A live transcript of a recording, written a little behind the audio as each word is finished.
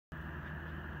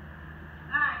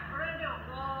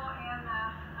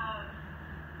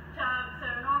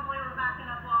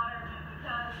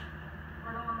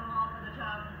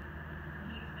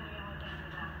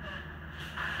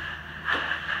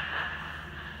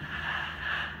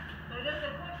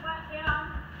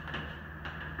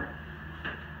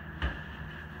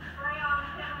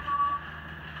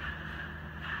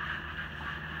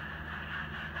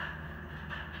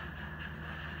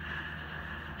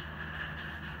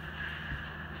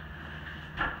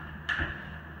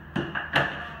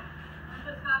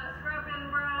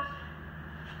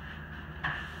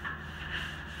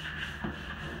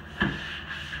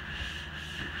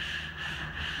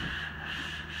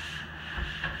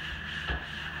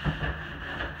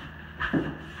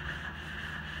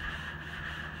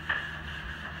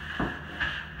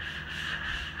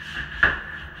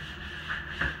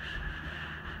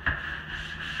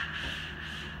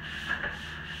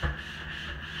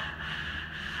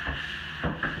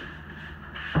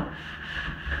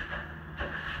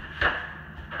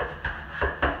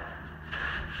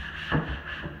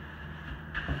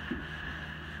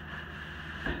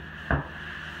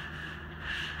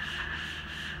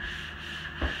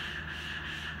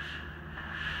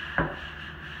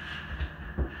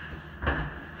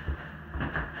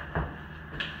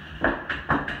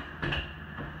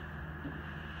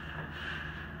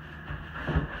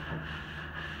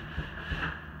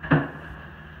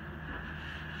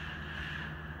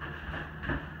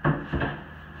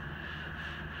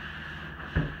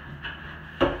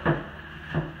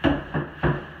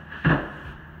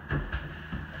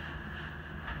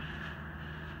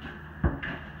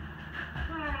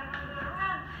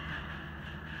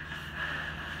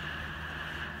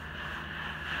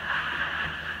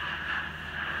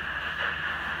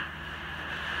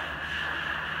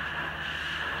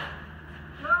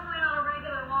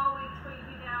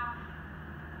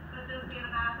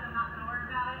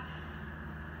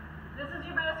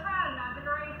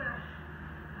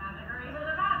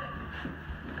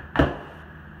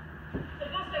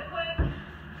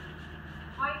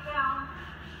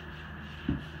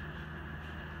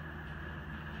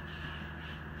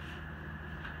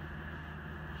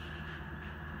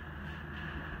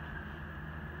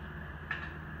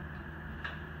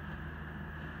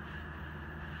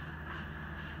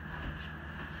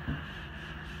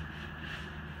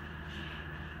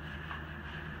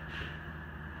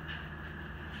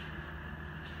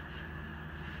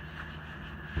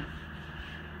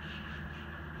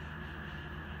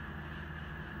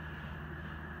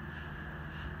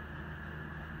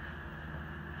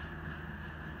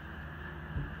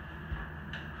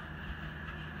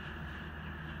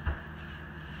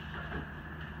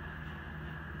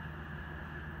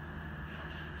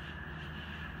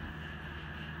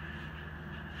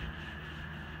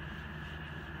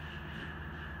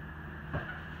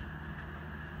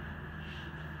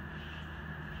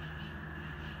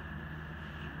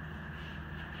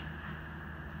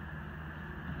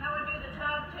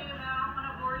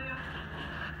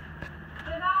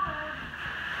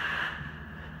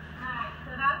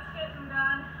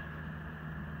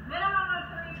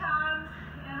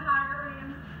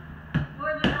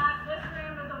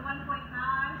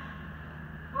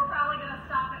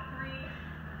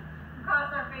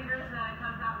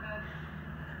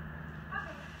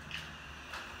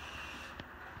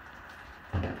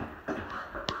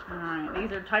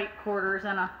These are tight quarters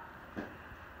in a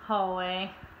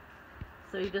hallway.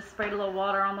 So you just sprayed a little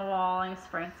water on the wall and you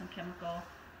sprayed some chemical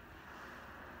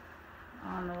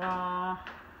on the wall.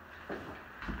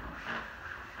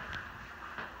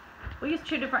 We use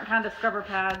two different kinds of scrubber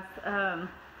pads.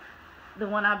 The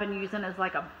one I've been using is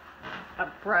like a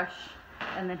brush,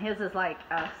 and then his is like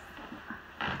I'm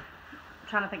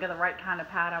trying to think of the right kind of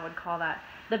pad I would call that.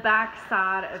 The back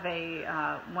side of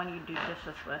a one you do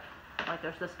dishes with. Like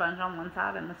there's the sponge on one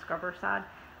side and the scrubber side.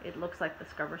 It looks like the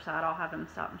scrubber side. I'll have him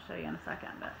stop and show you in a second.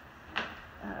 But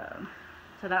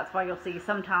so that's why you'll see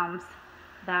sometimes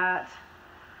that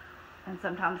and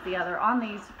sometimes the other. On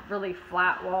these really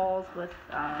flat walls with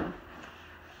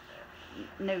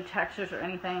no textures or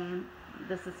anything,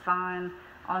 this is fine.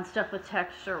 On stuff with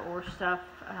texture or stuff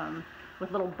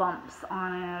with little bumps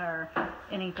on it or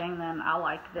anything, then I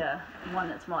like the one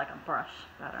that's more like a brush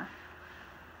better.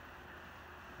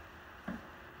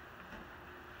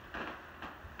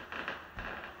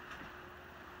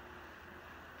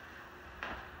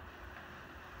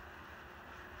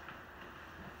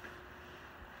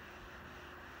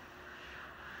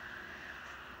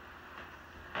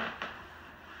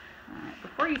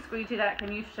 Before you squeegee that,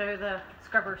 can you show the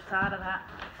scrubber side of that?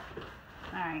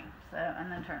 Alright, so,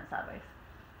 and then turn it sideways.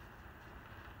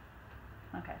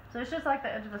 Okay, so it's just like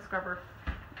the edge of a scrubber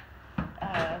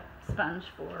sponge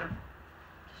for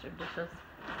dishes.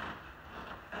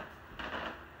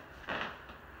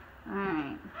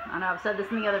 Alright, I know I've said this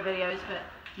in the other videos, but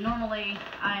normally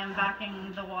I am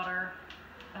backing the water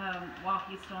while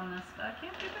he's doing this, but I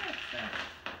can't do both, so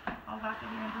I'll back it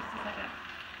here in just a second.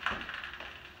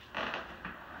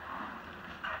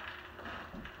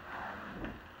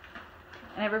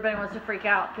 And everybody wants to freak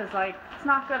out because, like, it's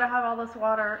not good to have all this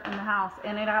water in the house,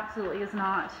 and it absolutely is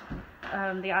not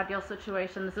the ideal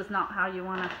situation. This is not how you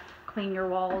want to clean your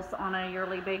walls on a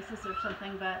yearly basis or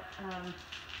something, but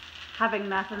having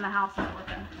meth in the house is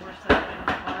working for so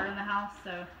having water in the house,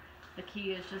 so the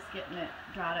key is just getting it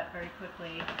dried up very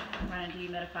quickly, running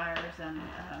dehumidifiers, and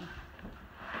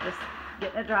just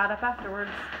getting it dried up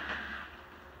afterwards.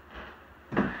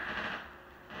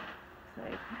 So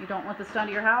if you don't want this done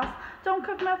to your house, don't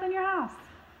cook meth in your house.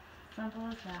 Simple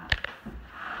as that.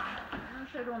 I'm going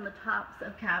to show you on the tops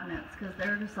of cabinets because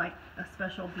they're just like a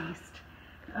special beast.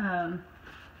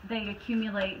 They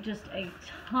accumulate just a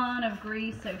ton of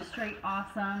grease, so Straight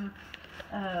Awesome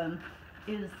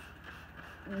is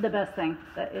the best thing.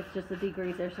 It's just a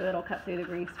degreaser, so it'll cut through the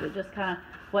grease, but just kind of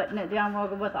wetting it down real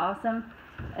good with Awesome,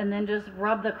 and then just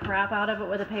rub the crap out of it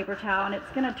with a paper towel, and it's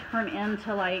going to turn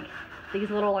into like these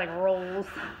little like rolls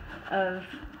of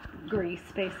grease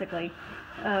basically.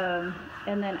 And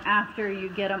then after you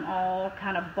get them all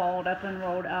kind of balled up and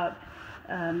rolled up,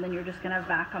 then you're just going to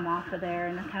vac them off of there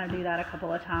and kind of do that a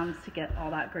couple of times to get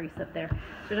all that grease up there.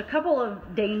 There's a couple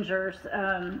of dangers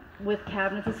with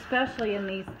cabinets, especially in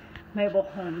these mobile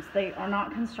homes. They are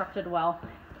not constructed well,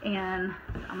 and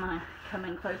I'm going to come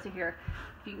in closer here.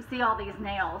 You can see all these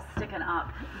nails sticking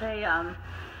up.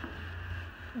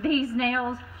 These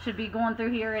nails should be going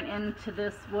through here and into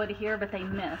this wood here, but they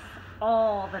miss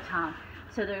all the time.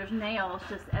 So there's nails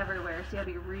just everywhere, so you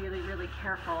gotta be really, really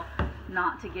careful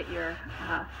not to get your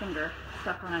finger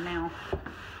stuck on a nail.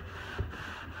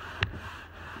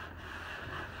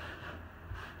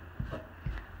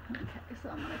 Okay, so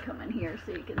I'm going to come in here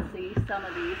so you can see some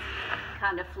of these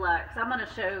kind of flecks. I'm going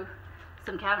to show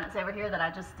some cabinets over here that I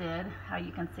just did, how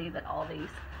you can see that all these,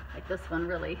 like this one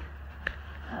really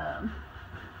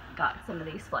got some of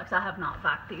these flecks. I have not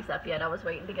backed these up yet. I was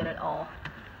waiting to get it all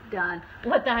done.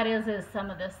 What that is some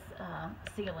of this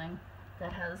ceiling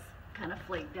that has kind of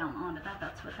flaked down onto that.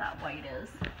 That's what that white is.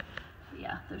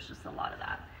 Yeah, there's just a lot of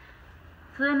that.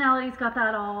 So then now that he's got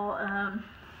that all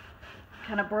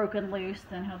kind of broken loose,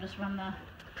 then he'll just run the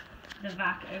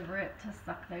vac over it to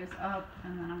suck those up,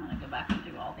 and then I'm going to go back and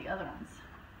do all the other ones.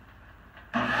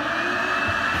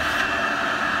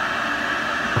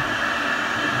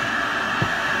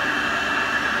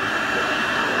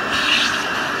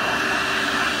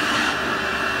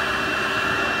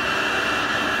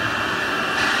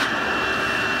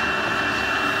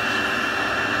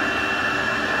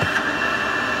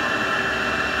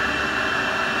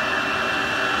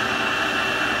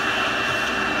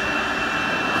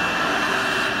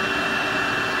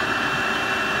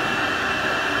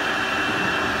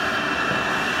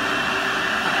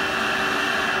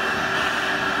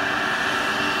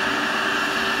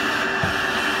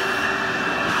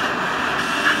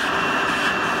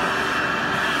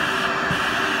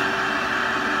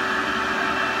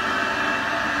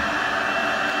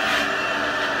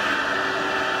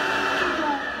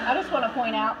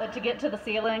 Point out that to get to the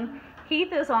ceiling,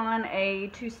 Heath is on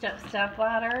a two-step step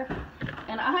ladder,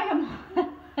 and I am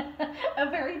a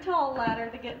very tall ladder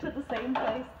to get to the same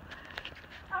place.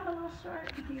 I'm a little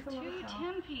short. He's a little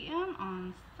tall. 2:10 p.m.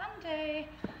 on Sunday,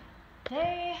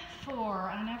 day 4.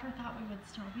 I never thought we would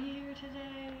still be here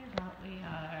today, but we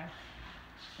are.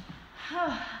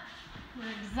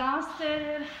 We're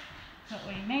exhausted, but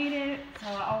we made it. So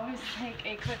I always take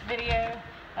a quick video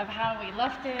of how we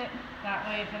left it. That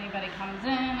way, if anybody comes in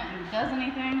and does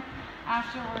anything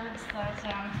afterwards, that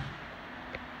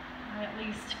I at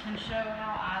least can show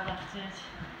how I left it.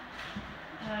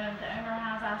 The owner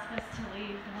has asked us to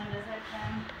leave the windows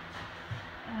open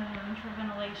for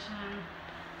ventilation.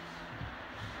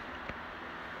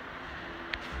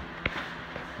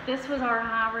 This was our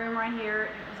high room right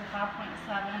here. It was a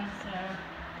 5.7, so,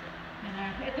 you know,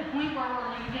 at the point where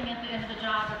we're leaving at the end of the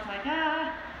job, it's like,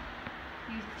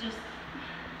 you just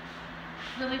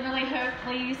really, really hope,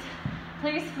 please,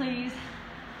 please, please,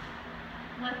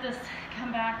 let this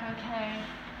come back okay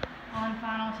on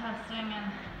final testing,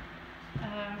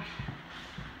 and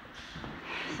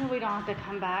so we don't have to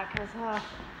come back, because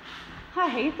I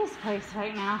hate this place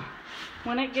right now.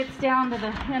 When it gets down to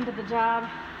the end of the job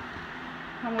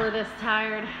and we're this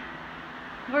tired,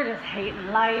 we're just hating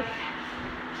life.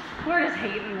 We're just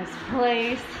hating this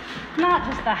place, not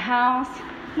just the house.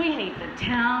 We hate the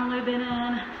town we've been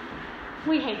in.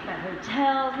 We hate the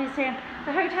hotels we stay in.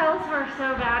 The hotels were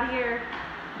so bad here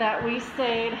that we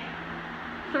stayed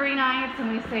 3 nights,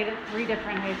 and we stayed at 3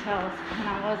 different hotels, and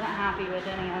I wasn't happy with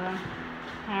any of them.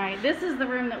 All right, this is the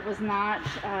room that was not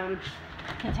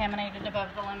contaminated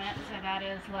above the limit, so that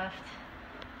is left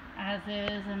as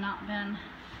is and not been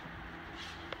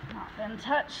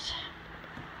touched.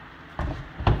 All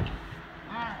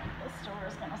right, this door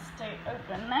is gonna stay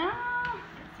open now.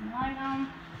 Get some light on.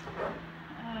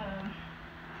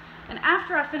 And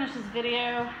after I finish this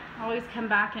video, I always come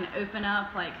back and open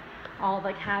up like all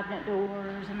the cabinet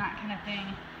doors and that kind of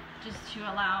thing, just to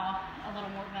allow a little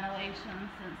more ventilation,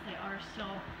 since they are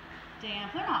still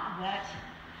damp. They're not wet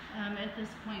at this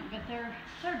point, but they're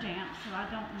damp, so I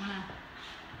don't want to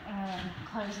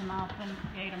close them up and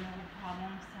create a mold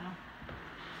problem.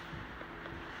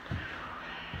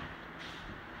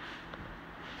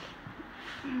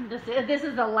 So this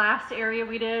is the last area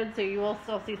we did, so you will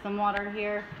still see some water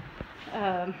here.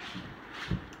 I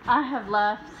have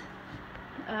left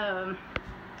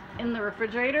in the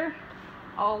refrigerator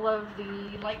all of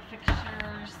the light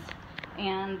fixtures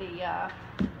and the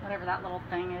whatever that little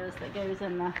thing is that goes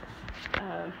in the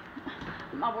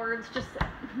my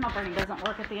brain doesn't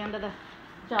work at the end of the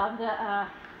job.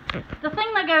 The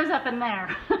thing that goes up in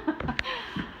there.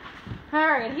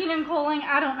 Alright, heating and cooling.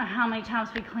 I don't know how many times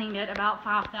we cleaned it, about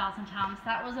 5,000 times.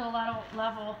 That was a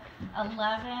level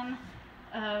 11.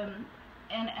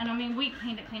 And I mean, we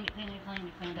cleaned it.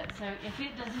 So if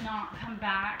it does not come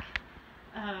back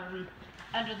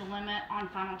under the limit on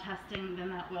final testing, then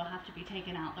that will have to be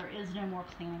taken out. There is no more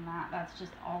cleaning that. That's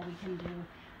just all we can do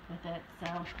with it.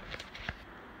 So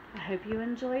I hope you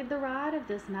enjoyed the ride of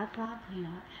this Meth Lab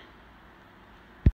cleanup.